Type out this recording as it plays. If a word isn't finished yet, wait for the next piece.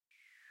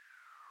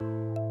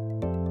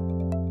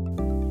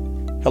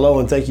Hello,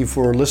 and thank you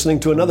for listening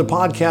to another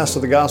podcast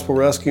of the Gospel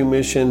Rescue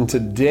Mission.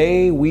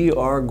 Today, we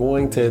are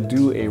going to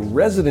do a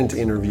resident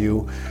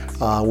interview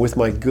with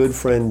my good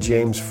friend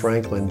James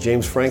Franklin.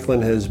 James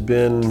Franklin has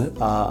been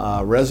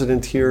a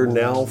resident here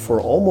now for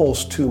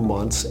almost 2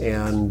 months,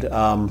 and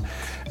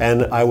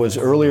I was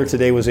earlier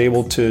today was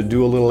able to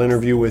do a little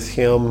interview with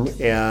him,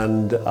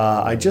 and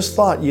I just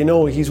thought,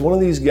 he's one of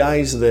these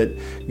guys that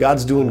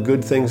God's doing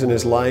good things in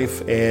his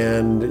life,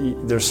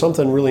 and there's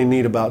something really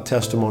neat about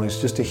testimonies,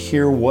 just to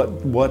hear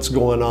what's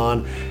going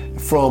on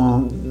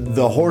from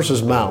the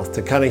horse's mouth,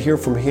 to kind of hear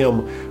from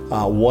him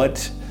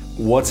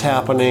what's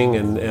happening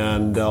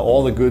and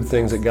all the good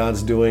things that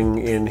God's doing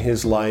in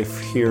his life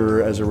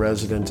here as a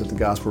resident at the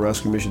Gospel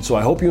Rescue Mission. So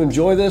I hope you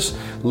enjoy this,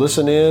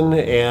 listen in,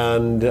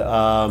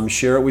 and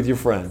share it with your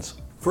friends.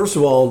 First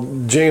of all,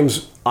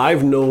 James,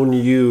 I've known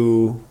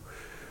you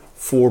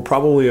for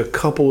probably a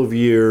couple of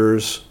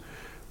years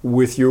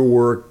with your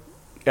work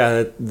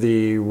at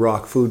the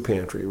Rock Food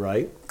Pantry,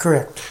 right?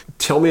 Correct.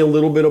 Tell me a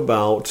little bit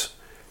about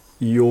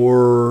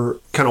your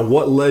kind of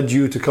what led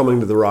you to coming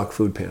to the Rock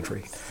Food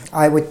Pantry.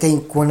 I would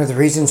think one of the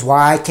reasons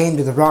why I came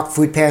to the Rock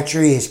Food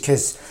Pantry is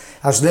because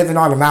I was living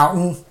on a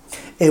mountain.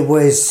 It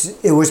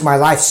was my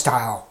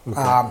lifestyle.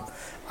 Okay.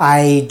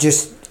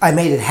 I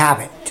made it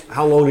habit.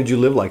 How long did you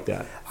live like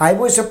that? I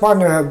was up on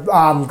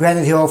the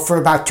Granite Hill for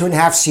about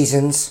 2.5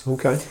 seasons.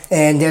 Okay.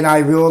 And then I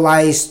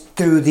realized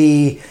through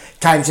the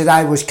times that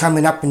I was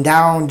coming up and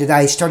down that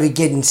I started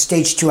getting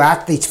stage 2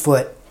 athlete's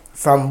foot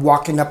from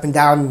walking up and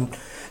down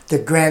the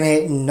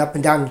granite and up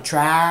and down the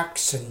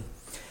tracks, and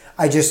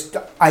I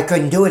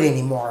couldn't do it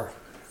anymore.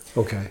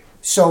 Okay.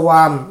 So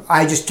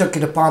I just took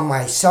it upon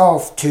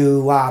myself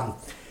to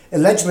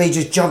allegedly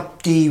just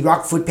jump the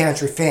Rock Food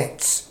Pantry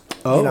fence.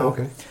 Oh,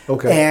 okay.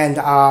 Okay. And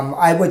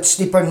I would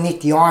sleep underneath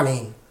the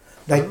awning,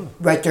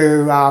 right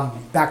there,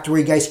 back to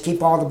where you guys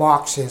keep all the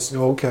boxes.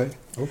 Okay.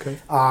 Okay.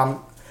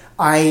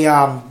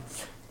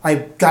 I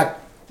got,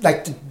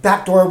 like, the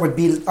back door would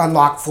be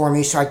unlocked for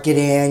me, so I'd get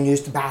in,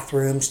 use the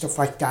bathroom, stuff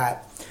like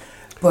that.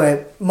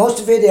 But most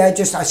of it, I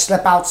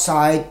slept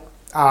outside.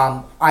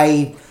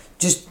 I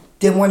just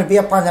didn't want to be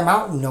up on the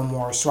mountain no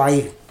more, so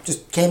I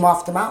just came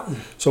off the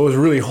mountain. So it was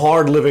really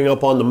hard living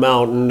up on the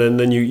mountain, and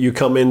then you'd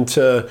come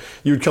into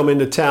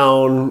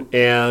town,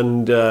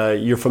 and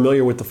you're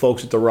familiar with the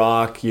folks at the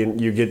Rock.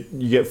 You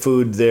get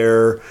food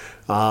there,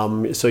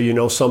 so you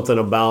know something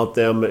about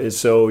them.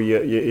 So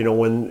you know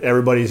when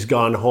everybody's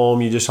gone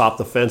home, you just hop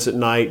the fence at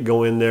night,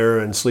 go in there,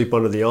 and sleep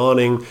under the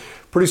awning.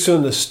 Pretty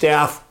soon the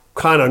staff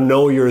kind of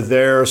know you're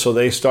there, so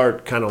they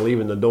start kind of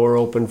leaving the door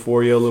open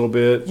for you a little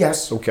bit.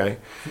 Yes. Okay.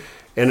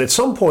 And at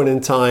some point in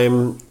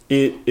time,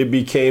 it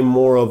became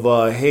more of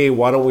a, hey,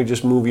 why don't we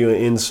just move you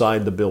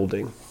inside the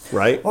building,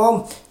 right?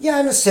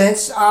 Yeah, in a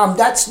sense.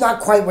 That's not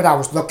quite what I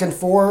was looking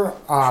for.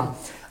 I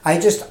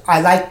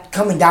like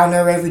coming down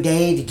there every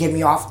day to get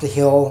me off the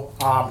hill.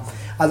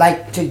 I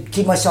like to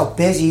keep myself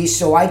busy,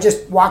 so I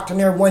just walked in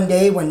there one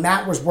day when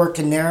Matt was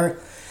working there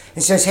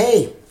and says,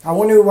 hey, I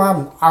want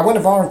to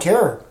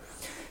volunteer.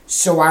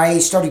 So I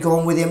started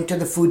going with him to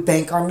the food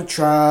bank on the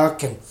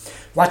truck and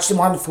watched him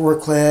on the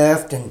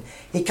forklift, and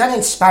he kind of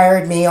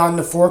inspired me on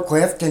the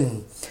forklift,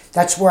 and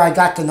that's where I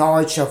got the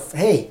knowledge of,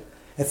 hey,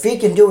 if he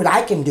can do it,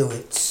 I can do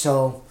it.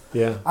 So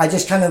yeah, I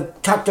just kind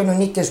of tucked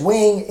underneath his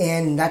wing,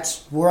 and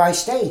that's where I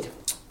stayed.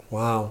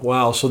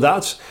 Wow. So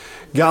that's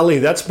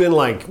been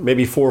like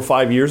maybe 4 or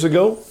 5 years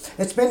ago?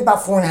 It's been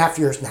about 4.5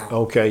 years now.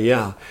 Okay,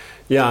 yeah.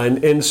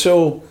 And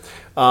so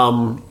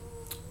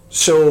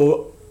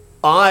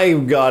I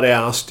got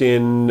asked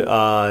in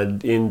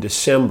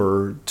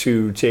December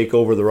to take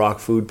over the Rock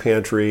Food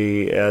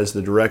Pantry as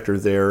the director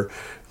there,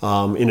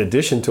 in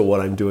addition to what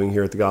I'm doing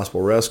here at the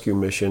Gospel Rescue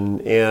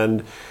Mission.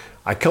 And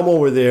I come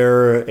over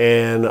there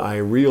and I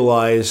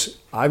realize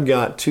I've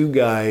got 2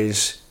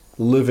 guys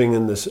living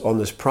on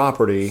this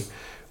property.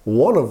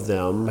 One of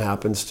them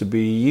happens to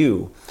be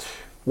you.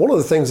 One of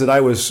the things that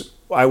I was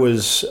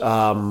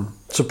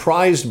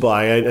surprised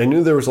by. I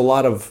knew there was a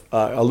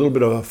little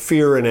bit of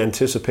fear and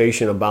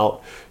anticipation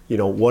about,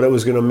 what it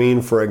was going to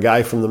mean for a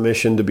guy from the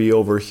mission to be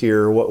over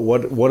here.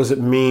 What does it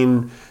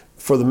mean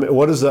for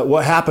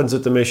what happens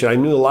at the mission? I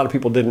knew a lot of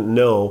people didn't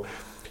know.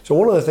 So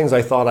one of the things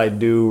I thought I'd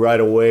do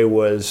right away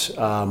was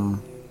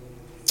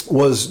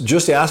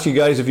just ask you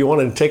guys if you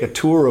wanted to take a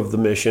tour of the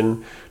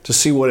mission to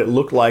see what it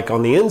looked like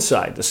on the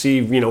inside, to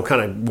see,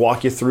 kind of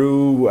walk you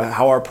through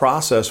how our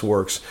process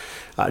works.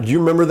 Do you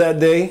remember that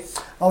day?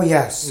 Oh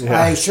yes,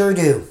 yeah. I sure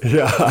do.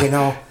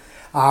 Yeah.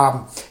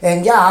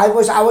 And yeah, I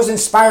was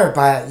inspired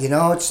by it.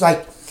 It's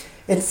like,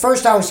 at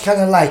first I was kind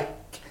of like,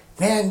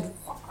 man,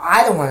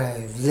 I don't want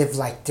to live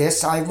like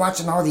this. I'm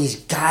watching all these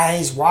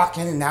guys walk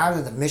in and out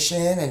of the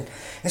mission, and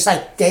it's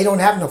like they don't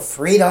have no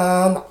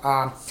freedom.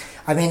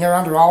 They're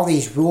under all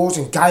these rules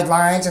and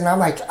guidelines, and I'm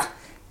like,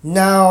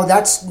 no,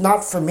 that's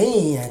not for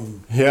me.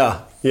 And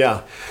yeah,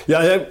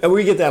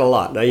 we get that a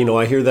lot.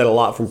 I hear that a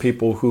lot from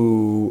people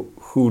who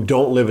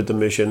don't live at the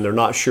mission. They're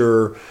not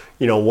sure,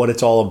 what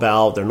it's all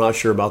about. They're not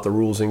sure about the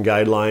rules and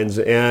guidelines.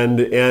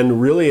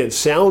 And really it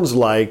sounds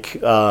like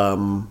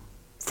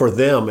for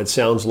them, it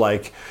sounds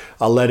like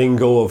a letting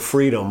go of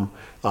freedom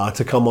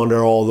to come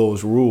under all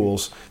those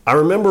rules. I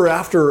remember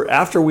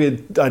after we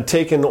had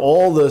taken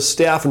all the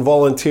staff and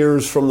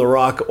volunteers from the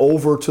Rock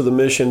over to the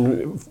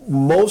mission,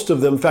 most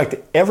of them, in fact,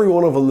 every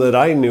one of them that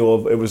I knew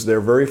of, it was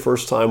their very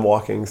first time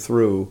walking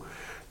through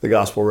the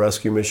Gospel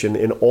Rescue Mission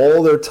in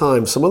all their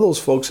time. Some of those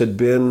folks had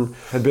been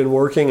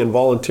working and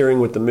volunteering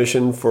with the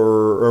mission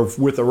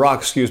with the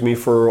Rock,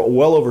 for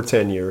well over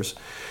 10 years.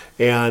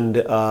 And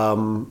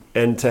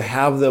to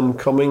have them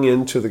coming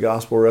into the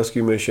Gospel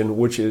Rescue Mission,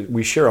 which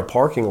we share a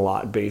parking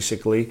lot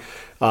basically,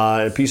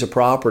 a piece of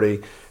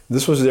property.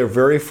 This was their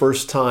very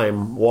first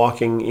time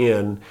walking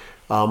in.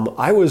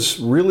 I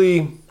was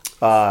really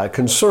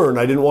concerned.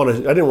 I didn't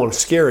want to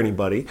scare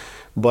anybody,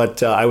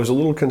 but I was a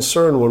little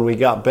concerned when we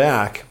got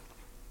back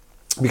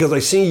because I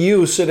see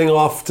you sitting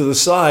off to the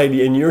side,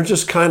 and you're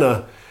just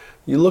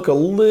you look a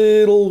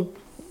little,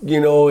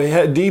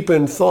 deep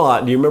in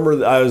thought. Do you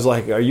remember? I was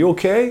like, "Are you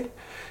okay?"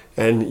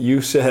 And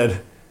you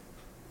said,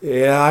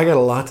 "Yeah, I got a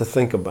lot to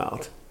think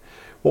about."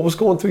 What was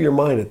going through your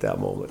mind at that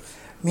moment?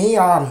 Me,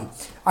 I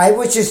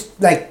was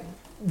just like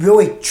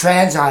really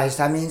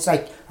transized. I mean, it's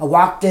like I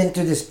walked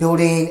into this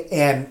building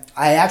and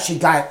I actually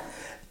got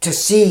to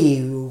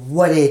see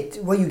what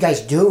you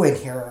guys do in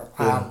here.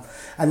 Yeah.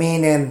 I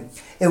mean,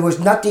 it was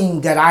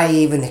nothing that I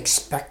even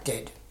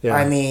expected. Yeah.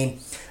 I mean,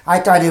 I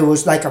thought it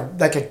was like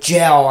a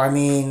jail. I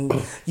mean,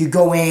 you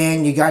go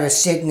in, you got to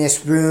sit in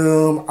this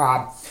room,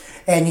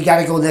 and you got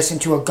to go listen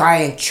to a guy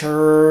in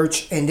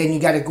church, and then you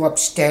got to go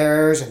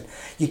upstairs, and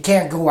you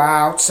can't go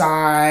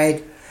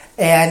outside,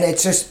 and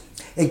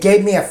it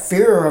gave me a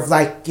fear of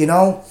like,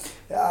 am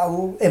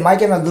I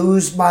going to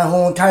lose my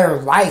whole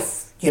entire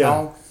life, you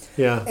know?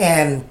 Yeah.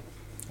 And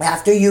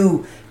after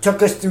you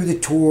took us through the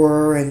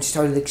tour and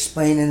started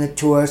explaining it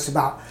to us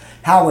about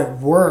how it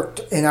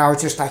worked, and I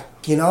was just like,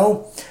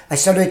 I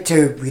started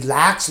to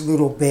relax a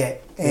little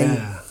bit.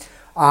 And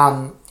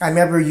I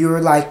remember you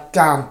were like,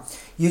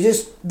 you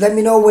just let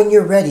me know when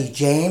you're ready,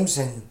 James.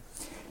 And,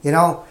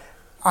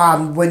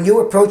 when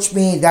you approached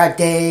me that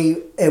day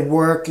at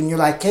work and you're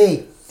like,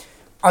 "Hey,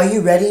 are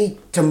you ready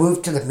to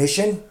move to the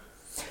mission?"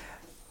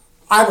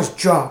 I was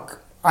drunk.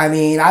 I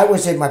mean, I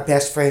was at my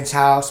best friend's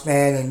house,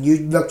 man, and you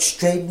looked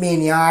straight me in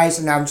the eyes,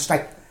 and I'm just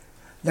like,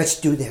 "Let's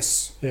do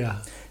this." Yeah.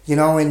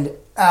 And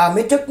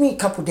it took me a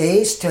couple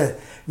days to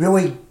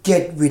really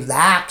get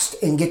relaxed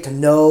and get to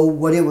know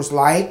what it was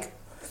like.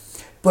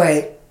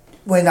 But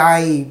when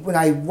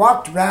I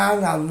walked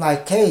around, I'm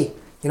like, "Hey,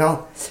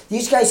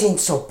 these guys ain't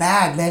so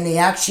bad, man. They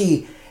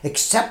actually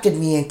accepted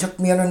me and took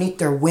me underneath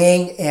their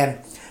wing and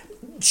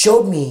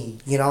showed me,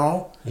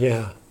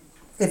 Yeah.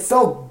 It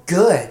felt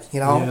good,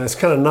 Yeah, it's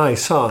kind of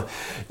nice, huh?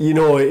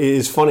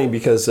 It's funny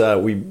because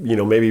we,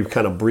 maybe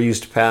kind of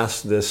breezed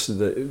past this a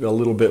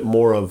little bit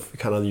more of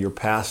kind of your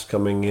past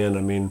coming in.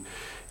 I mean,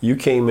 you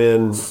came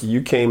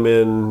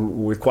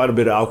in with quite a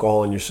bit of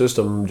alcohol in your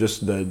system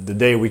just the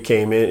day we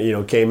came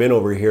in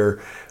over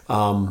here.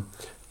 I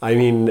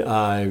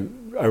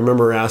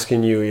remember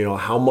asking you,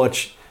 how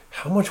much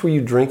were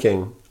you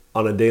drinking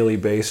on a daily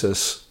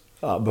basis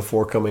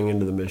before coming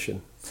into the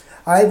mission?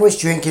 I was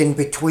drinking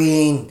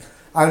between,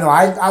 I don't know,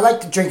 I like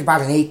to drink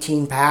about an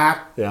 18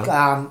 pack.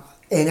 Yeah.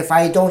 And if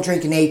I don't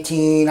drink an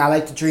 18, I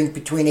like to drink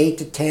between 8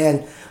 to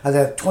 10 of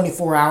the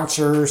 24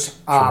 ounces.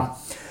 Sure.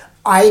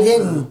 I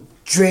didn't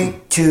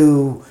drink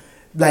to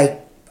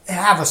like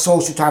have a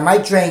social time. I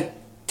drank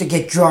to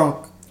get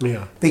drunk.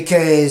 Yeah.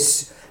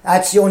 Because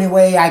that's the only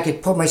way I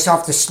could put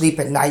myself to sleep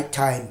at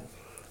nighttime.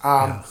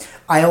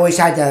 I always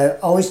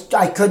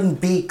I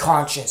couldn't be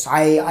conscious.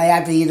 I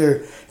had to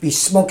either be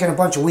smoking a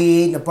bunch of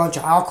weed and a bunch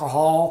of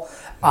alcohol.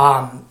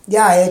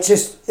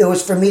 It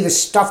was for me to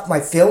stuff my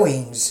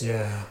feelings.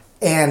 Yeah.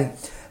 And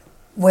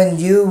when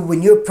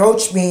you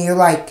approached me, you're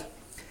like,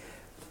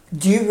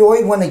 "Do you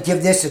really want to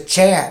give this a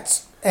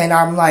chance?" And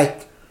I'm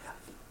like,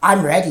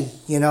 "I'm ready,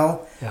 Yeah.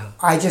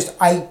 I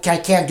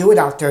can't do it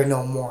out there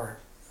no more."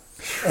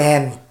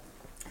 And,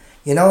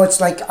 it's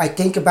like, I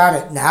think about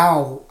it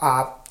now,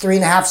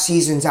 3.5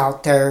 seasons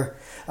out there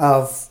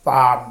of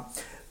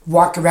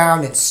walking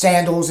around in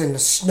sandals in the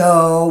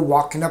snow,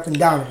 walking up and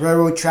down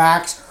railroad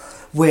tracks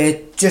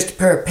with just a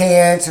pair of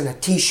pants and a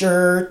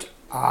t-shirt.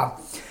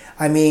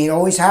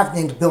 Always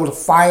having to build a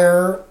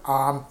fire,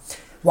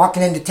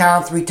 walking into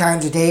town 3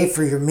 times a day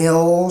for your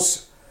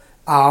meals,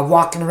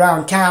 walking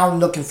around town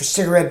looking for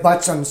cigarette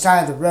butts on the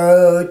side of the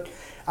road,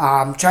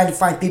 trying to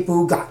find people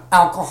who got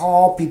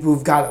alcohol, people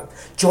who've got a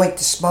joint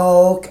to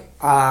smoke.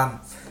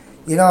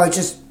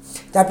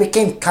 That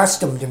became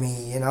custom to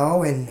me,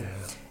 and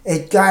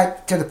it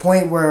got to the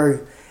point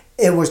where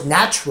it was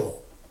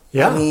natural.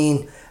 Yeah. I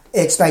mean,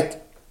 it's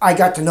like I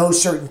got to know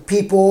certain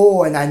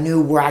people and I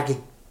knew where I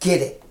could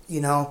get it,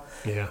 Yeah.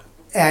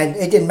 And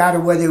it didn't matter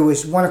whether it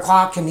was 1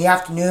 o'clock in the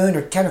afternoon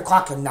or 10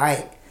 o'clock at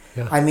night.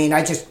 Yeah.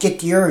 I just get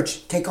the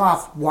urge, take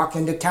off, walk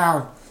into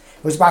town.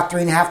 It was about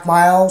 3.5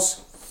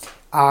 miles.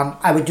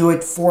 I would do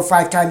it 4 or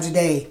 5 times a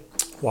day.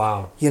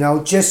 Wow.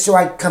 Just so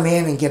I'd come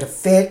in and get a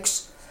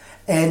fix,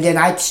 and then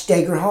I'd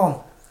stagger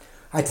home.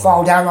 I'd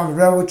fall down on the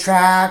railroad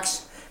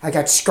tracks, I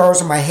got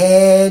scars on my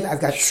head. I've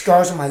got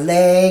scars on my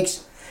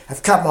legs.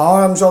 I've cut my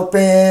arms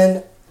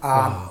open.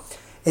 Wow.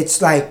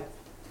 It's like,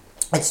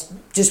 it's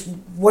just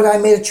what I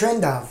made a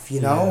trend of,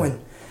 you know. Yeah.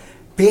 And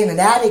being an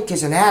addict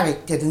is an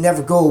addict. It'll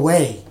never go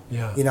away.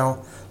 Yeah. You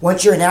know,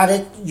 once you're an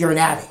addict, you're an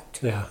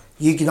addict. Yeah.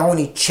 You can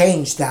only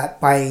change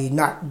that by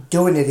not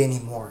doing it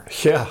anymore.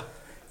 Yeah.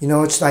 You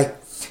know, it's like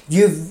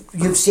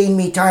you've seen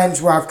me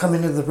times where I've come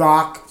into the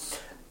Rock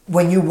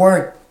when you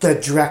weren't the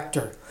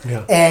director.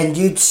 Yeah. And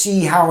you'd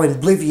see how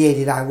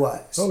obliviated I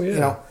was. Oh, yeah. You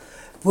know,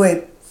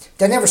 but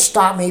that never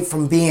stopped me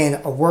from being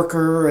a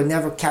worker. It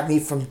never kept me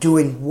from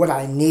doing what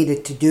I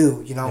needed to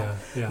do. You know, Yeah,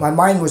 yeah. my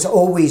mind was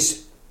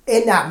always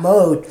in that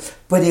mode,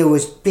 but it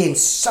was being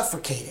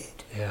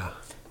suffocated. Yeah.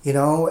 You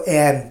know,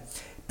 and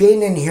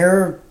being in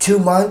here 2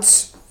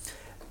 months,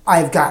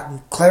 I've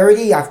gotten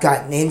clarity. I've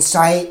gotten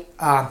insight.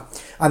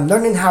 I'm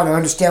learning how to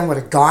understand what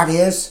a God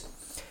is.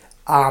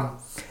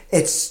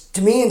 It's,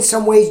 to me, in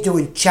some ways,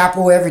 doing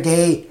chapel every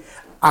day.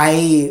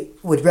 I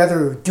would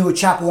rather do a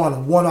chapel on a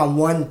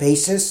one-on-one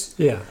basis.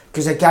 Yeah.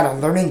 Because I got a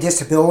learning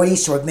disability,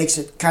 so it makes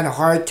it kind of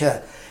hard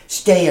to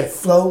stay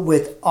afloat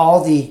with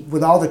all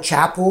the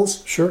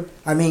chapels. Sure.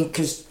 I mean,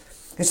 because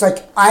it's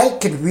like I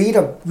could read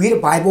a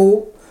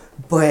Bible,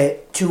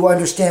 but to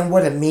understand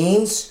what it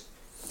means,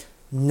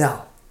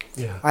 no.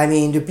 Yeah. I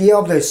mean, to be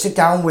able to sit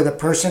down with a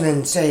person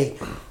and say,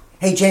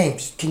 "Hey,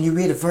 James, can you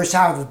read a verse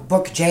out of the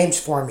book of James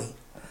for me?"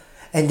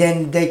 And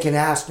then they can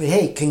ask me,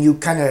 "Hey, can you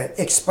kind of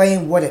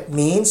explain what it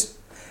means?"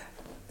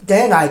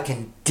 Then I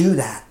can do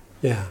that.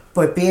 Yeah.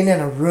 But being in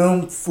a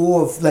room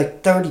full of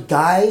like 30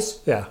 guys,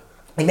 Yeah.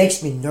 it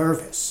makes me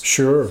nervous.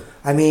 Sure.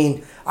 I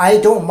mean, I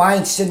don't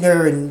mind sitting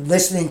there and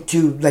listening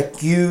to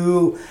like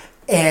you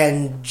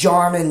and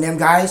John and them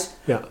guys.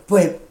 Yeah.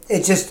 But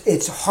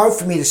it's hard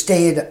for me to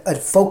stay at a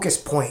focus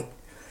point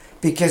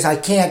because I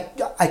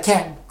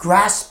can't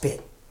grasp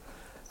it.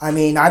 I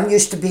mean, I'm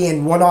used to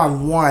being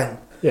one-on-one.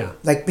 Yeah.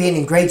 Like being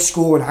in grade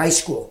school and high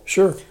school.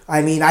 Sure.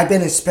 I mean, I've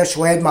been in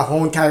special ed my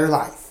whole entire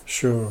life.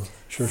 Sure.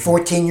 Sure.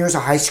 14 years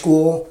of high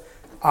school.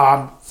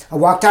 I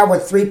walked out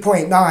with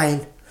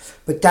 3.9,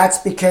 but that's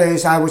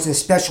because I was in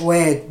special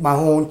ed my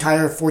whole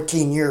entire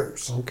 14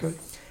 years. Okay.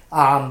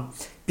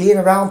 Being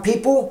around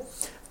people,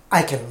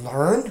 I can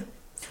learn,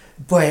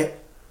 but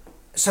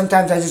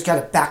sometimes I just got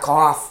to back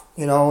off,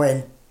 you know,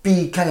 and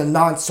be kind of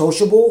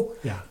non-sociable.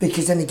 Yeah.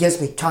 Because then it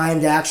gives me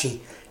time to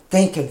actually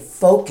think and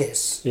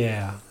focus.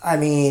 Yeah. I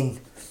mean,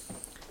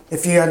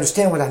 if you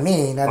understand what I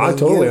mean. I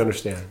totally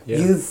understand. Yeah.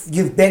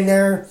 You've been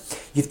there.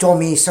 You've told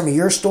me some of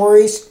your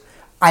stories.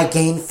 I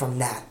gain from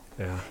that.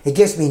 Yeah. It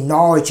gives me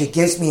knowledge. It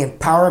gives me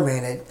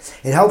empowerment.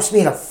 It helps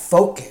me to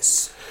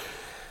focus.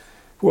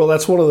 Well,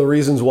 that's one of the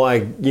reasons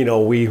why, you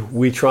know,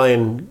 we try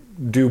and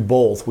do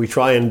both. We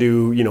try and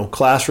do, you know,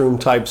 classroom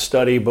type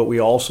study, but we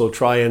also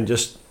try and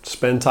just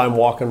spend time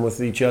walking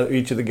with each of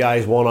the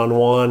guys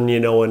one-on-one, you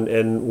know,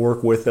 and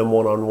work with them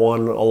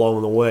one-on-one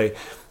along the way.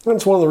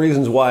 That's one of the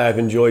reasons why I've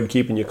enjoyed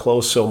keeping you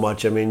close so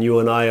much. I mean, you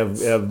and I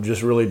have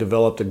just really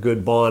developed a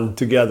good bond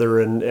together,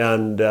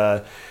 and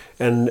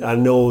I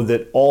know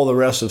that all the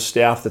rest of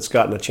staff that's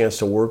gotten a chance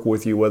to work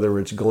with you, whether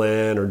it's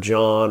Glenn or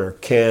John or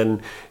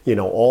Ken, you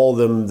know, all of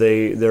them,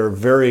 they're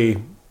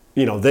very,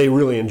 you know, they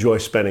really enjoy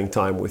spending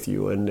time with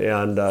you, and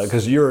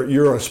because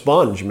you're a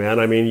sponge, man.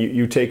 I mean,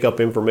 you take up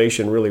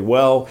information really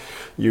well.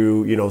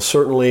 You know,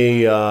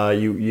 certainly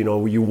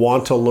you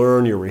want to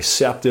learn. You're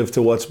receptive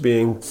to what's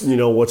being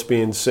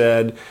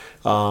said.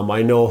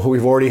 I know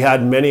we've already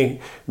had many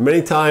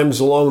times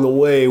along the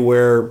way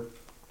where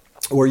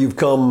you've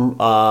come.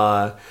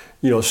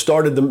 You know,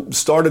 started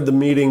the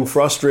meeting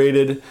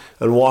frustrated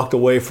and walked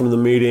away from the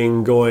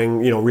meeting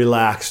going, you know,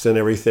 relaxed and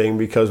everything,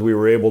 because we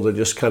were able to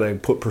just kind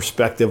of put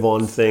perspective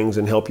on things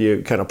and help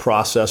you kind of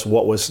process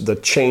what was the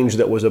change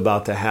that was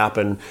about to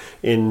happen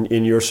in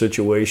your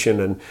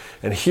situation.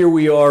 And here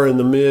we are in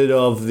the middle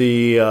of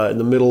the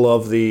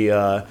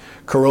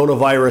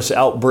coronavirus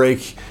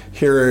outbreak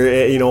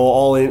here, you know,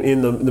 all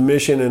in the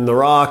mission and the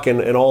Rock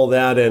and all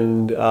that.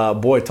 And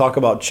boy, talk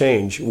about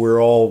change.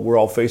 We're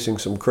all facing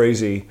some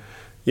crazy.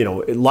 You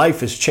know,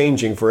 life is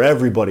changing for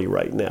everybody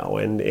right now,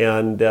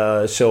 and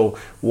so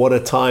what a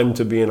time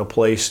to be in a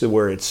place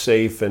where it's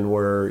safe and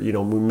where, you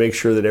know, we make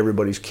sure that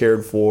everybody's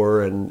cared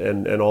for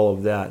and all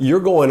of that. You're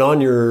going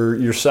on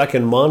your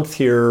second month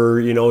here.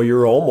 You know,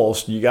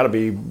 you got to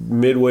be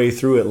midway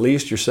through at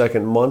least your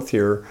second month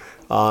here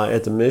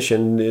at the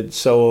mission.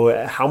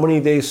 So how many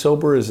days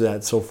sober is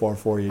that so far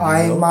for you?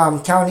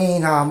 I'm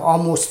counting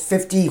almost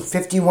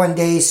 51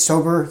 days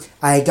sober.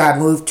 I got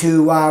moved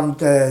to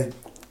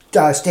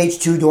the stage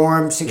 2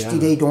 dorm,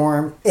 60-day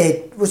dorm.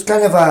 It was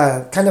kind of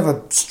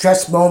a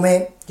stress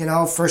moment, you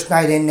know, first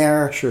night in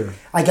there. Sure.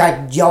 I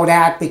got yelled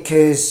at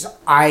because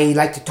I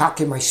like to talk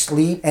in my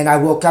sleep, and I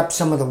woke up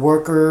some of the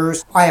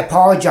workers. I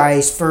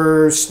apologize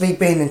for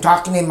sleeping and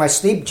talking in my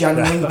sleep,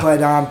 gentlemen,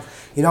 but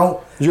You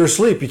know, you're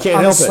asleep. You can't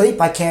I'm help asleep.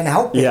 it. I can't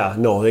help it. Yeah,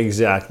 no,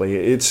 exactly.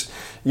 It's,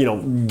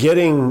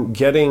 getting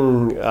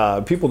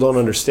people don't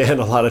understand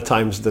a lot of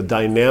times the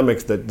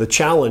dynamic, the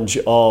challenge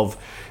of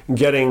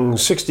getting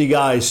 60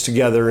 guys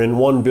together in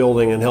one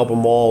building and help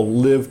them all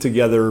live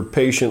together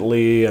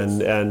patiently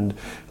and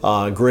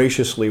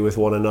graciously with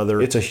one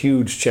another. It's a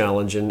huge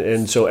challenge,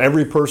 and so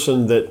every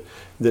person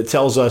that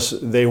tells us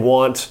they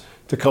want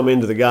to come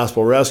into the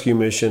Gospel Rescue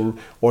Mission,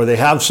 or they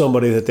have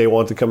somebody that they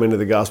want to come into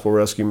the Gospel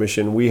Rescue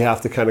Mission, we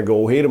have to kind of go,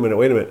 wait a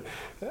minute.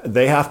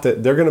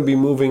 They're going to be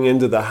moving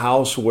into the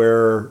house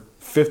where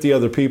 50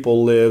 other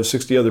people live,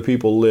 60 other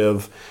people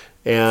live,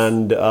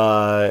 and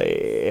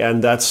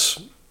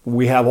that's,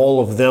 we have all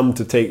of them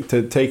to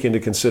take into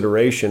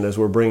consideration as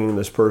we're bringing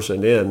this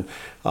person in,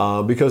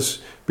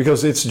 because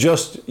it's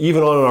just,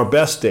 even on our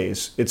best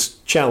days, it's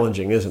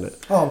challenging, isn't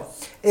it? Oh,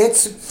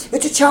 it's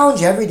a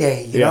challenge every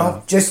day, you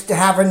know. Just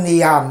having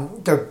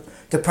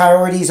the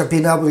priorities of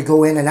being able to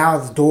go in and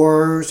out of the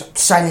doors,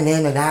 signing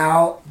in and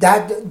out.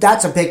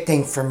 That's a big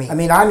thing for me. I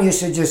mean, I'm used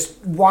to just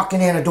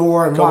walking in a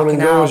door and Come walking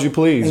and go out as you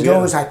please, and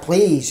go as I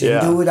please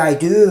and do what I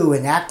do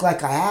and act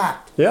like I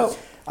act. Yeah.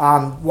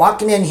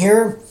 Walking in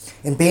here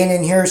and being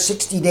in here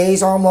 60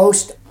 days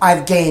almost,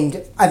 I've gained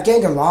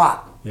a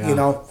lot. Yeah. You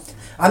know,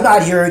 I'm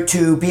not here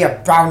to be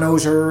a brown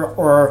noser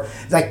or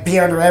like be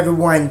under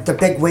everyone, the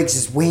big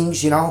wigs'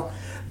 wings, you know.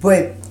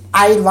 But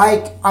I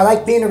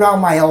like being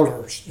around my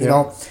elders. You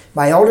know,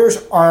 my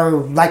elders are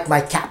like my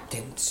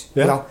captains.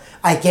 You know,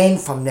 I gain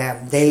from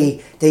them.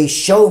 They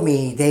show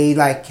me. They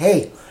like,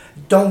 hey,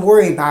 don't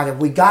worry about it.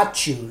 We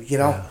got you. You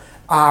know,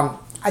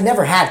 I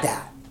never had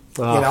that.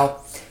 You know.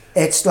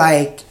 It's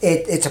like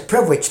it's a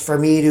privilege for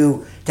me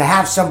to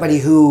have somebody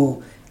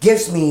who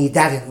gives me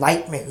that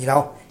enlightenment, you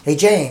know. Hey,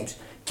 James,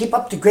 keep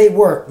up the great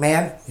work,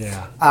 man.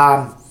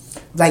 Yeah.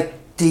 Like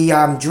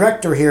the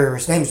director here,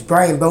 his name's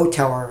Brian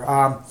Boteller.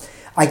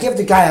 I give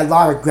the guy a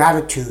lot of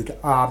gratitude,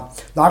 a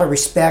lot of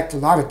respect, a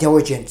lot of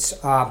diligence.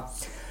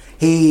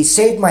 He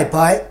saved my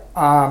butt.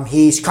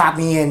 He's caught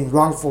me in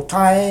wrongful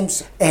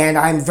times, and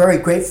I'm very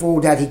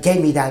grateful that he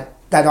gave me that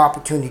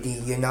opportunity,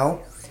 you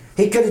know.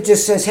 He could have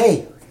just says,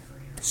 hey,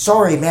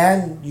 sorry,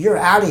 man, you're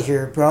out of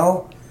here,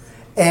 bro.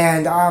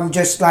 And I'm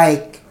just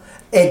like,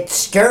 it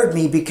scared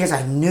me because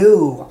I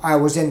knew I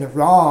was in the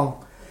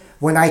wrong.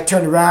 When I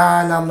turned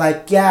around, I'm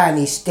like, yeah, and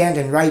he's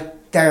standing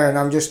right there, and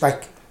I'm just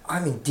like,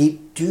 I'm in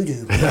deep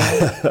doo-doo,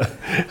 man.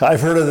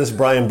 I've heard of this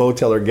Brian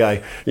Boteller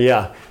guy.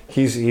 Yeah,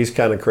 he's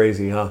kind of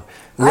crazy, huh?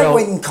 Well, I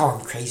wouldn't call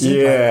him crazy.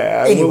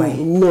 Yeah. But anyway,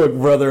 look,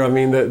 brother. I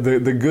mean,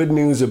 the good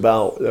news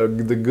about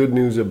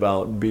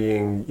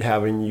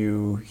having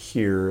you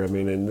here. I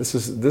mean, and this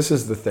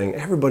is the thing.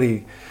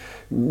 Everybody,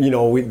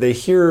 they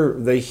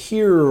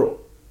hear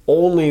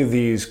only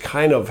these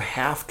kind of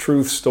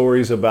half-truth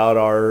stories about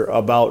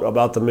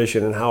about the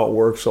mission and how it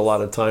works a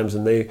lot of times,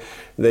 and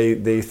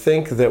they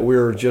think that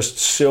we're just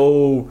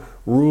so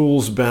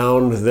rules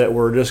bound that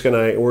we're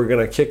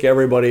gonna kick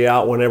everybody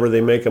out whenever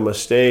they make a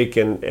mistake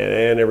and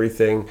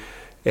everything.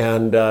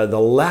 And the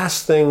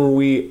last thing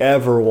we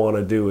ever want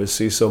to do is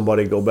see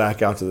somebody go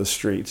back out to the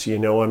streets. I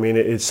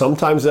mean,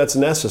 sometimes that's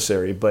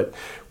necessary, but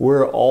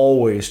we're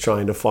always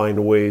trying to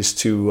find ways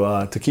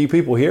to keep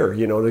people here.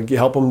 To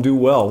help them do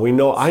well.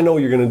 I know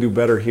you're going to do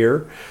better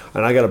here,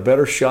 and I got a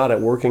better shot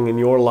at working in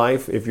your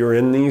life if you're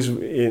in these,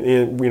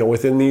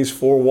 within these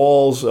four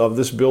walls of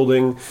this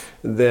building,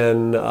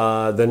 than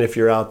if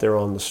you're out there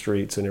on the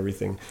streets and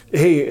everything.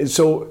 Hey,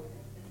 so.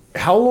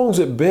 How long's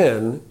it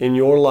been in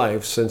your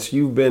life since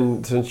you've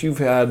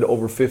had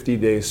over 50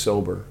 days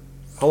sober?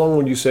 How long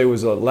would you say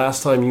was the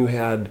last time you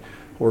had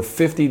over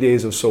 50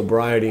 days of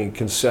sobriety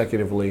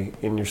consecutively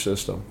in your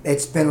system?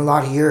 It's been a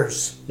lot of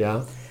years.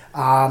 Yeah?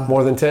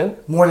 More than 10?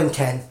 More than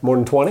 10. More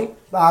than 20?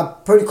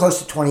 Pretty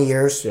close to 20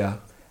 years. Yeah.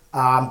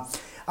 I've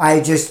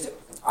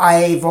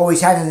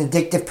always had an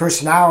addictive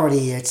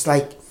personality. It's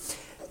like,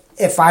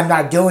 if I'm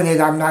not doing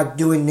it, I'm not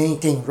doing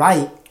anything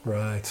right.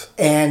 Right.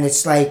 And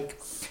it's like,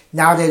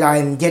 now that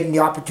I'm getting the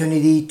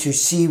opportunity to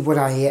see what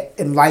I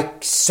am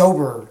like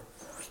sober,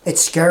 it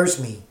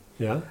scares me.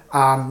 Yeah.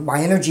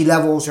 My energy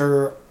levels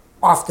are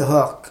off the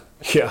hook.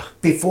 Yeah.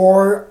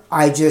 Before,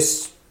 I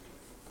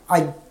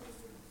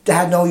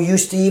had no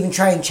use to even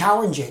try and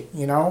challenge it,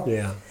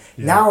 Yeah.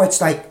 Now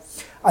it's like,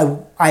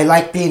 I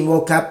like being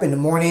woke up in the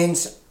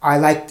mornings. I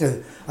like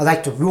the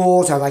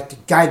rules. I like the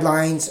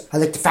guidelines. I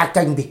like the fact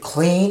that I can be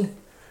clean.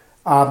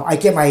 I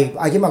get my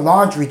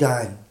laundry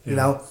done.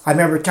 Yeah. I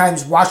remember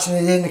times washing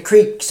it in the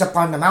creeks up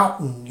on the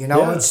mountain.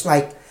 Yeah. It's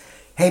like,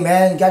 hey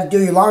man, you got to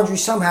do your laundry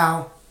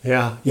somehow.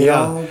 Yeah,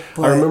 yeah.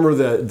 I remember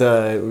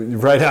the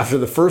right after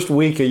the first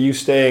week of you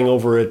staying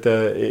over at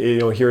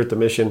here at the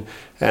mission,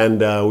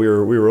 and we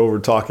were over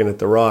talking at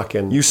the Rock,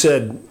 and you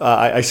said,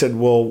 I said,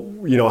 well,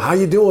 how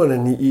you doing?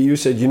 And you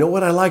said, you know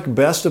what I like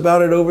best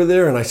about it over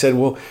there? And I said,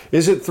 well,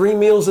 is it 3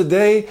 meals a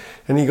day?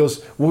 And he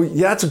goes, well,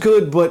 yeah, that's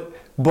good, but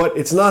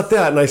it's not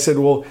that. And I said,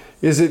 well,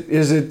 is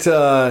it?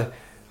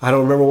 I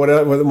don't remember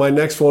what my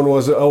next one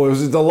was. Oh, it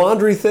was the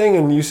laundry thing.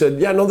 And you said,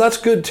 yeah, no, that's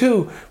good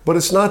too, but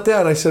it's not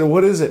that. I said,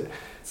 what is it?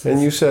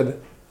 And you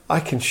said, I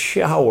can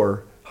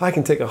shower. I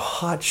can take a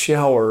hot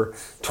shower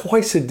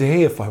twice a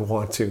day if I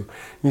want to.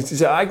 You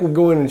said, I can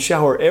go in and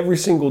shower every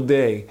single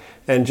day,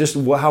 and just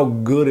how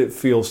good it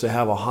feels to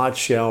have a hot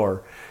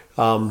shower.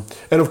 And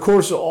of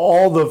course,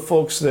 all the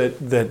folks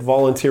that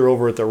volunteer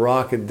over at the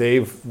Rock,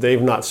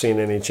 they've not seen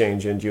any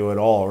change in you at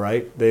all,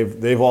 right?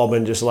 They've all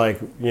been just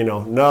like,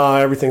 no,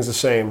 everything's the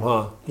same,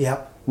 huh?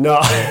 Yep. No,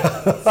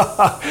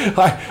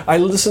 I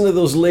listen to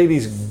those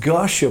ladies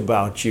gush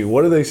about you.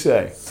 What do they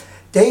say?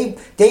 They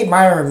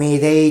admire me.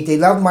 They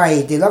love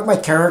my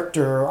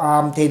character.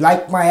 They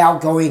like my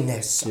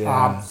outgoingness.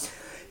 Yeah.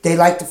 They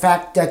like the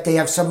fact that they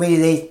have somebody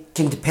they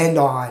can depend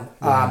on.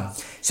 Yeah.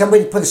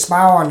 Somebody to put a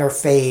smile on their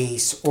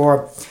face,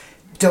 or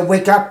to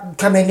wake up,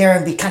 come in there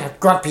and be kind of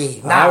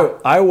grumpy. Now,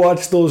 I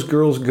watch those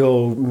girls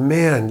go,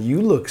 man,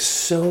 you look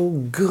so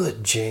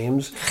good,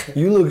 James.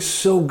 You look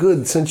so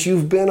good. Since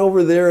you've been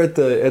over there at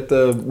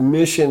the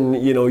mission,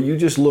 you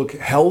just look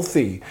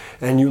healthy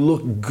and you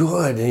look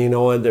good.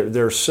 And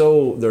they're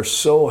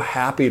so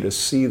happy to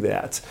see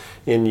that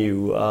in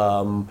you.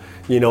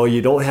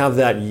 You don't have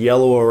that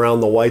yellow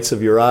around the whites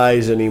of your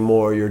eyes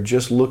anymore. You're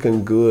just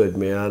looking good,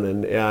 man,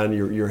 and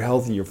you're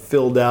healthy. You're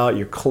filled out.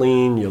 You're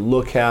clean. You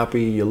look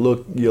happy. You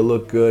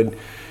look good.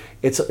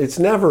 It's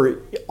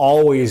never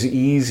always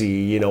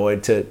easy,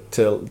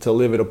 to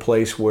live at a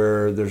place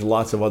where there's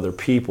lots of other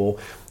people.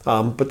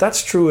 But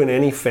that's true in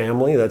any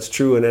family. That's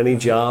true in any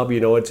job.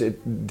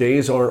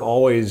 Days aren't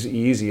always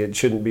easy. It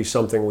shouldn't be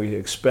something we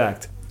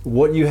expect.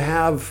 What you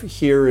have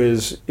here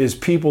is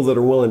people that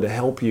are willing to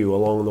help you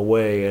along the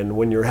way. And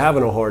when you're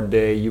having a hard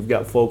day, you've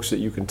got folks that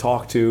you can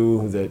talk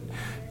to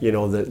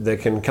that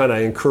can kind of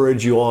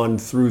encourage you on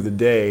through the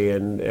day.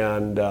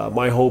 And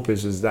my hope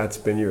is that's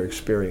been your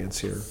experience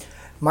here.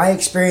 My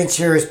experience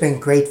here has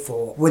been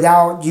grateful.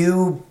 Without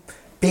you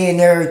being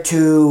there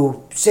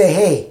to say,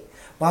 hey,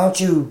 why don't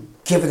you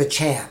give it a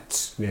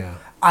chance? Yeah.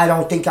 I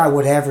don't think I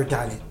would have ever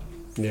done it.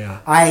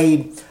 Yeah.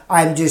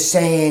 I'm just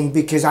saying,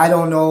 because I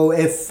don't know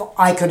if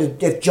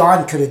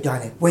John could have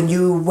done it. When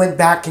you went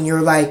back and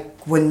you're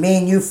like, when me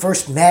and you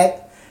first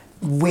met,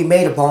 we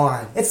made a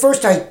bond. At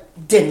first I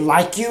didn't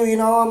like you,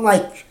 I'm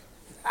like,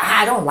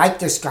 I don't like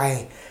this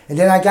guy. And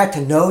then I got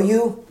to know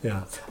you.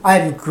 Yeah.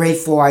 I'm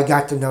grateful I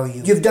got to know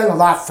you. You've done a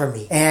lot for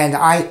me, and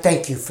I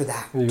thank you for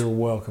that. You're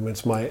welcome.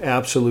 It's my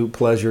absolute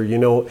pleasure.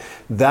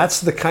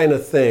 That's the kind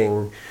of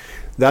thing.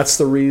 That's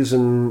the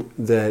reason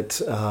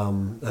that,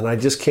 and I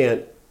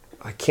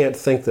can't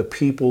thank the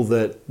people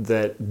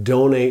that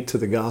donate to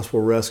the Gospel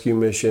Rescue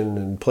Mission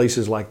and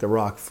places like the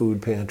Rock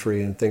Food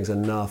Pantry and things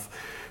enough,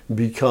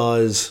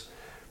 because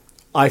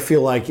I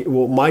feel like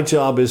my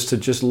job is to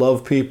just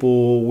love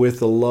people with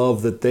the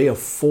love that they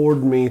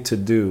afford me to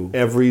do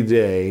every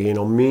day.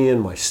 Me and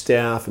my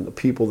staff and the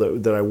people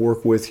that I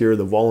work with here,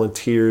 the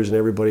volunteers and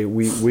everybody,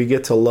 we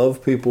get to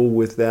love people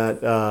with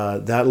that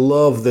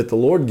love that the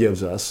Lord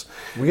gives us.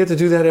 We get to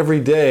do that every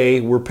day.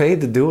 We're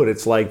paid to do it.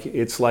 It's like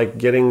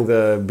being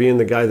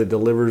the guy that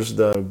delivers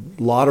the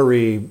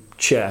lottery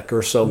check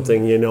or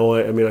something.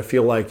 Mm-hmm.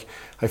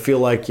 I feel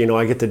like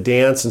I get to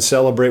dance and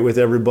celebrate with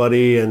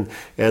everybody, and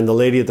the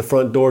lady at the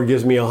front door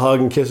gives me a hug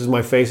and kisses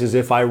my face as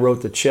if I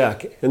wrote the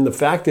check. And the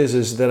fact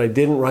is that I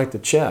didn't write the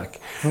check.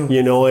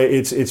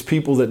 It's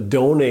people that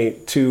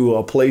donate to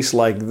a place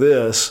like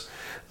this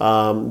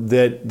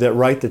that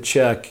write the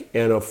check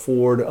and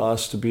afford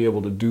us to be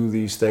able to do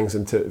these things.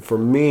 And for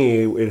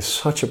me, it is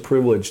such a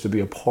privilege to be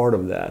a part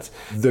of that.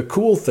 The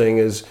cool thing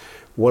is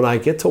when I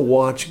get to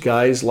watch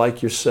guys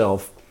like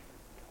yourself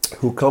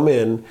who come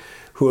in,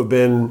 who have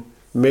been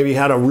maybe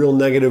had a real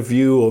negative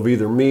view of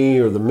either me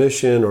or the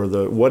mission or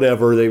the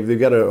whatever. They've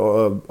got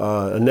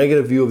a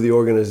negative view of the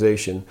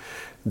organization.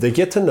 They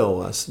get to know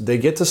us. They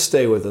get to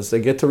stay with us.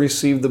 They get to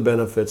receive the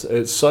benefits.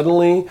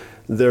 Suddenly,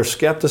 their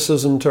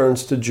skepticism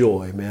turns to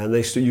joy, man.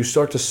 You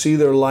start to see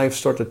their life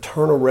start to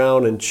turn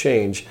around and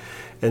change.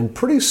 And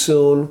pretty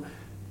soon,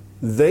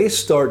 they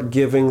start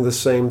giving the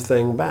same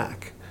thing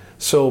back.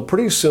 So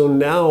pretty soon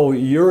now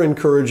you're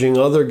encouraging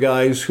other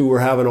guys who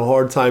are having a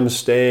hard time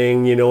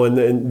staying,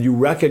 and you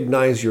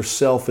recognize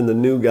yourself in the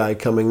new guy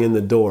coming in the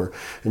door.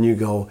 And you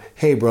go,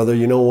 hey, brother,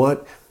 you know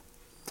what?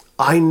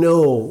 I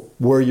know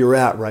where you're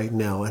at right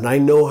now, and I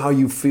know how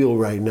you feel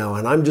right now.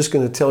 And I'm just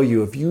going to tell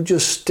you, if you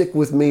just stick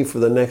with me for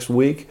the next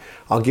week,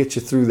 I'll get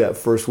you through that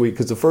first week,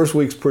 because the first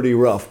week's pretty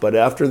rough. But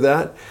after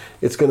that,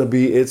 it's going to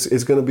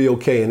be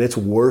okay, and it's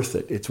worth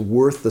it. It's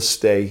worth the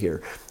stay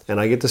here. And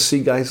I get to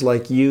see guys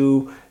like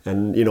you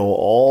and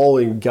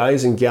all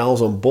guys and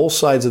gals on both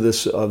sides of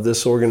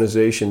this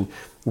organization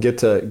get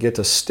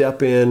to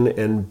step in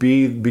and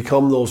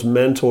become those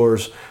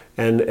mentors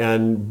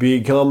and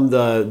become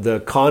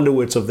the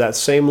conduits of that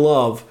same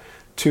love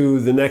to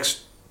the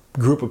next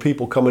group of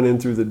people coming in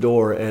through the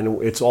door.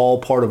 And it's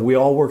all we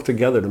all work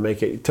together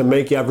to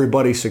make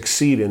everybody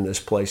succeed in this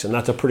place, and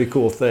that's a pretty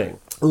cool thing.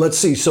 Let's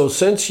see. So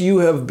since you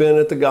have been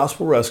at the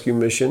Gospel Rescue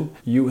Mission,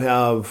 you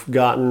have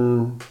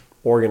gotten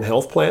Oregon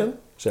Health Plan,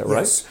 is that right?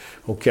 Yes.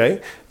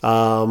 Okay,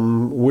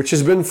 which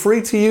has been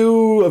free to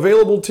you,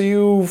 available to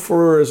you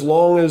for as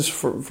long as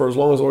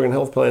Oregon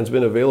Health Plan's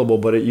been available,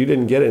 but you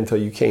didn't get it until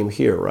you came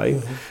here, right?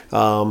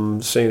 Mm-hmm.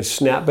 Saying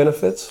SNAP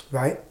benefits,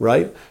 Right.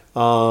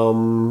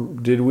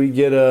 Did we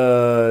get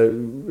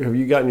have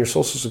you gotten your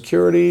Social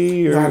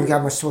Security? I haven't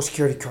got my Social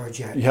Security card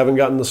yet. You haven't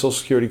gotten the Social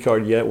Security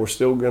card yet. We're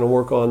still going to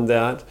work on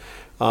that.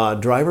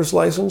 Driver's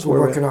license? We're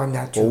working on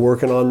that too. We're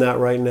working on that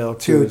right now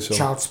too. So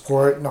child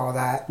support and all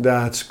that.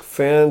 That's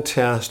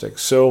fantastic.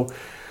 So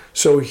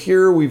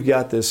here we've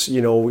got this,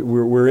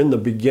 we're in the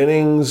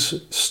beginning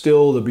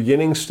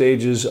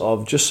stages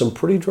of just some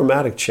pretty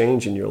dramatic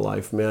change in your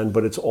life, man.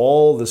 But it's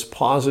all this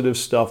positive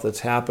stuff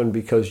that's happened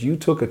because you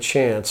took a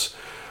chance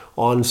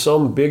on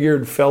some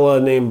big-eared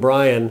fella named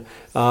Brian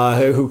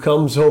who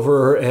comes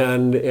over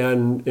and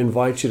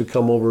invites you to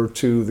come over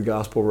to the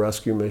Gospel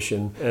Rescue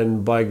Mission.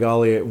 And by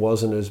golly, it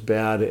wasn't as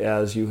bad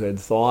as you had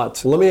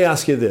thought. Let me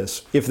ask you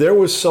this. If there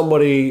was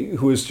somebody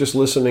who is just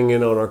listening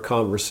in on our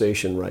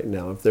conversation right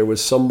now, if there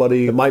was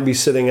somebody that might be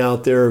sitting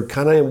out there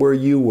kind of where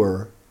you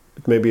were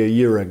maybe a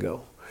year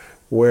ago,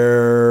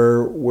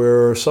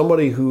 where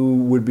somebody who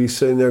would be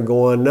sitting there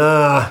going,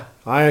 nah,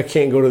 I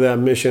can't go to that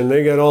mission.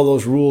 They got all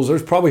those rules.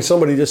 There's probably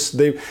somebody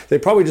they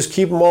probably just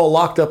keep them all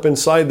locked up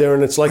inside there,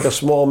 and it's like a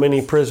small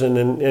mini prison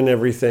and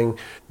everything.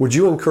 Would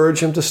you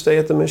encourage him to stay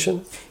at the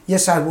mission?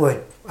 Yes, I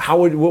would.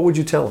 What would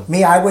you tell him?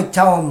 Me, I would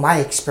tell him my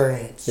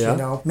experience.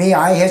 Yeah. Me,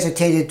 I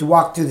hesitated to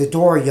walk through the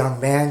door,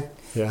 young man.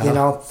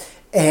 Yeah.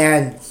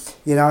 And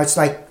it's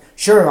like,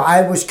 sure,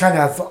 I was kind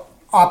of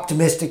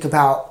optimistic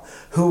about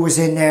who was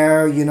in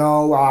there.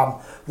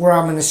 Where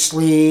I'm going to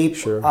sleep.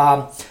 Sure.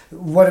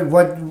 Where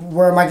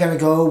am I going to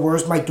go?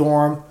 Where's my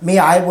dorm? Me,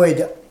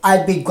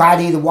 I'd be glad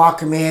to walk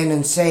them in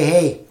and say,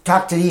 hey,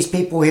 talk to these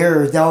people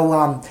here.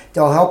 They'll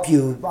help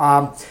you.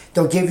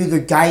 They'll give you the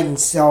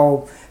guidance.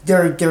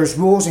 There's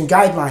rules and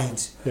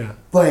guidelines. Yeah.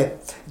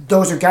 But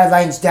those are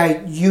guidelines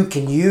that you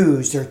can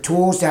use. They're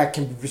tools that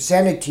can be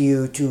presented to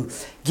you to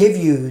give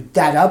you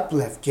that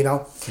uplift,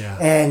 Yeah.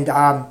 and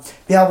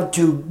be able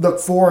to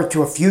look forward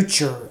to a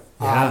future.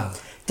 Yeah.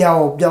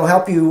 They'll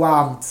help you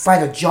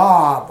find a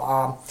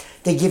job.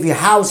 They give you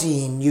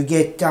housing. You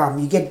get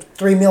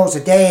 3 meals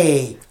a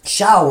day,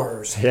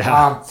 showers.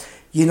 Yeah.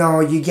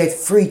 You get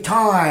free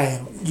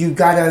time. You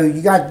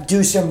gotta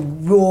do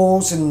some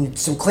rules and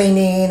some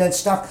cleaning and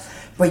stuff.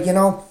 But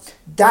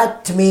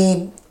that to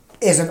me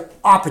is an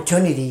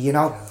opportunity.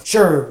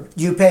 Sure,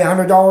 you pay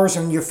 $100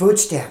 on your food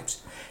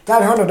stamps.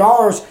 That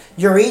 $100,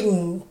 you're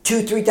eating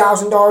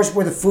 $2,000-$3,000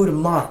 worth of food a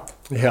month.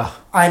 Yeah.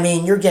 I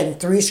mean, you're getting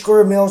 3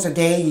 square meals a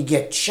day. You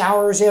get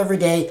showers every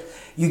day.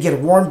 You get a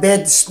warm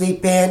bed to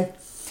sleep in.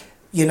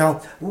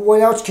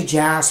 What else could you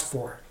ask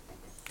for?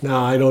 No,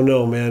 I don't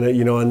know, man.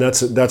 And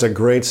that's a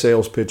great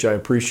sales pitch. I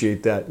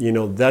appreciate that.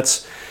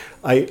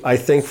 I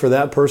think for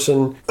that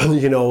person,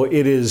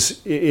 it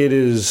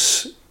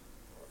is.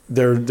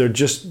 They're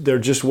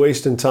just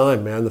wasting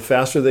time, man. The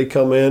faster they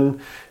come in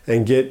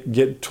and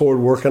get toward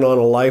working on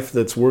a life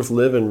that's worth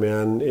living,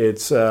 man,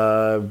 it's.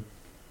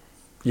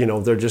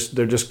 They're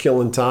just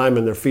killing time,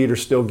 and their feet are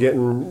still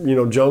getting,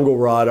 jungle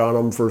rot on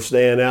them for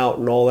staying out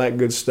and all that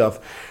good stuff.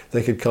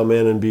 They could come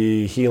in and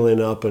be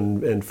healing up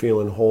and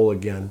feeling whole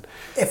again.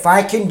 If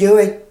I can do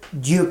it,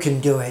 you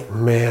can do it.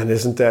 Man,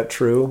 isn't that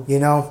true?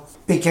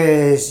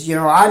 Because,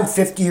 I'm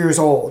 50 years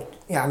old.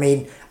 I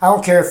mean, I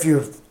don't care if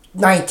you're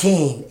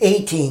 19,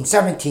 18,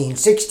 17,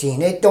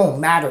 16. It don't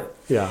matter.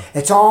 Yeah.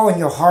 It's all in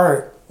your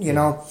heart,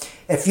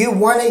 If you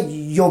want it,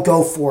 you'll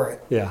go for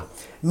it. Yeah.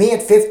 Me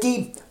at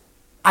 50,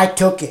 I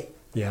took it.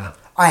 Yeah.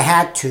 I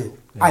had to.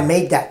 Yeah. I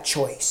made that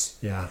choice.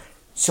 Yeah.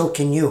 So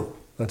can you.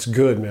 That's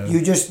good, man.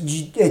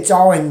 It's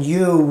all in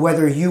you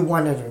whether you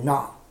want it or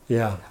not.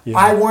 Yeah.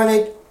 I want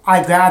it.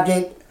 I grabbed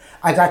it.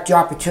 I got the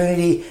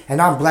opportunity,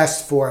 and I'm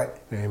blessed for it.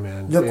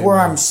 Amen. Look Amen. where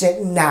I'm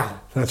sitting now.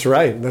 That's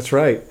right.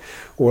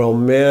 Well,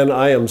 man,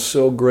 I am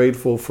so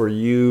grateful for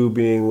you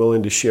being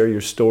willing to share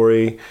your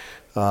story.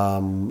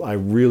 I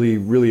really,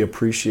 really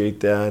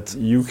appreciate that.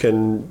 You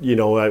can,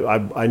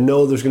 I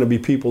know there's going to be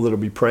people that will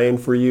be praying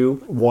for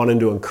you, wanting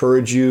to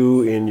encourage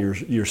you in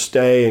your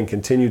stay and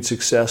continued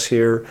success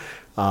here.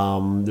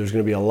 There's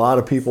going to be a lot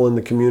of people in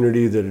the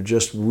community that are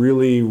just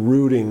really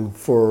rooting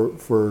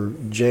for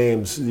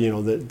James,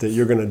 that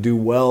you're going to do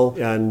well,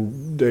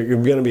 and they're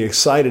going to be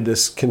excited to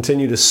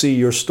continue to see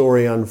your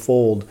story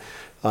unfold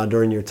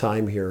during your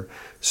time here.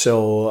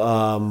 So,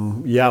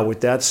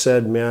 with that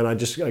said, man, I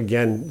just,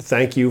 again,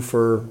 thank you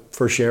for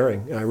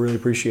sharing. I really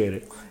appreciate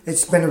it.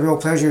 It's been a real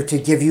pleasure to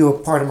give you a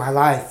part of my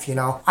life,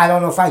 I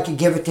don't know if I could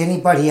give it to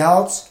anybody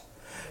else,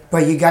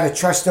 but you got to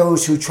trust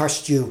those who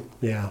trust you.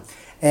 Yeah.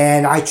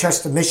 And I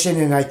trust the mission,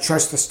 and I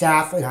trust the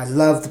staff, and I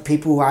love the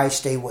people who I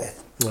stay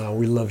with.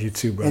 We love you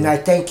too, brother. And I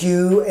thank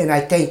you, and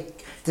I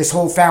thank this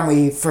whole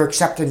family for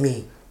accepting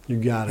me. You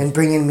got it. And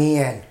bringing me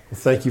in. Well,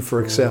 thank you for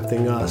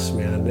accepting us,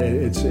 man.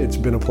 It's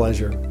been a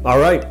pleasure. All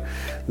right,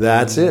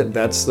 that's it.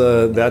 That's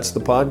the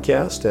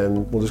podcast,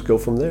 and we'll just go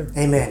from there.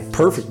 Amen.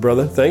 Perfect,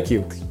 brother. Thank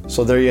you.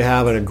 So there you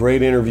have it, a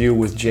great interview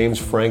with James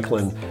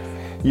Franklin.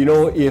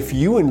 If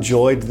you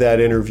enjoyed that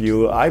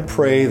interview, I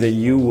pray that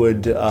you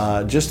would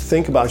just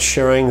think about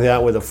sharing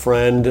that with a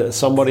friend,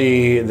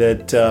 somebody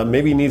that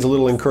maybe needs a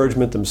little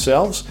encouragement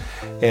themselves.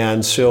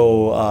 And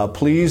so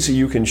please,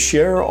 you can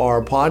share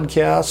our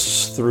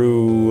podcasts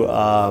through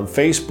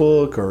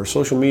Facebook or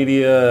social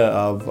media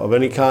of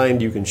any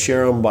kind. You can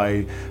share them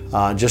by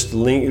just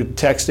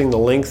texting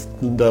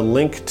the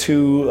link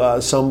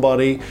to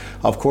somebody.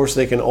 Of course,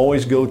 they can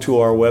always go to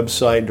our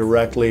website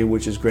directly,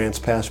 which is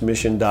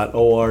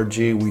grantspasmission.org.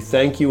 We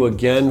thank you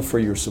again for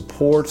your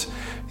support,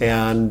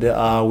 and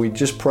we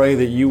just pray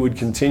that you would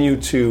continue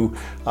to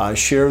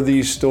share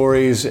these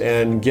stories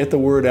and get the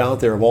word out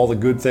there of all the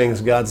good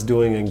things God's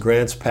doing in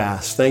Grants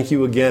Pass. Thank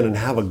you again, and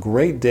have a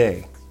great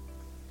day.